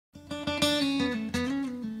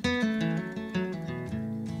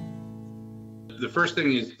the first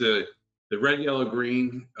thing is the red, yellow,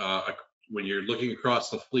 green. When you're looking across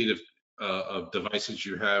the fleet of devices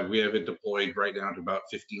you have, we have it deployed right now to about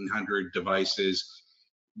 1,500 devices.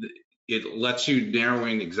 It lets you narrow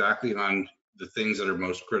in exactly on the things that are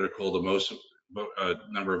most critical, the most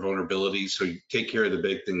number of vulnerabilities. So you take care of the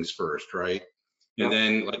big things first, right? And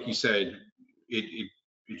then, like you said, it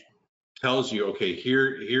tells you, okay,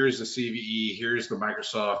 here's the CVE, here's the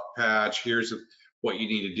Microsoft patch, here's what you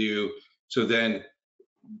need to do. So then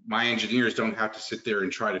my engineers don't have to sit there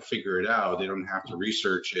and try to figure it out. They don't have to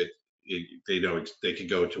research it. They know they could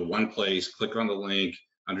go to one place, click on the link,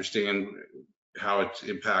 understand how it's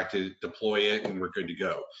impacted, deploy it, and we're good to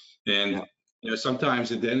go. And sometimes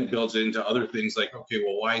then it builds into other things like, okay,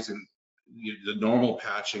 well, why isn't the normal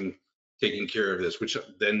patching taking care of this, which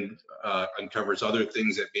then uncovers other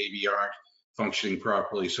things that maybe aren't functioning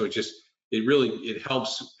properly. So it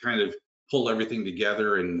helps kind of pull everything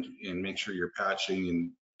together and make sure you're patching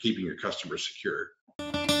and keeping your customers secure.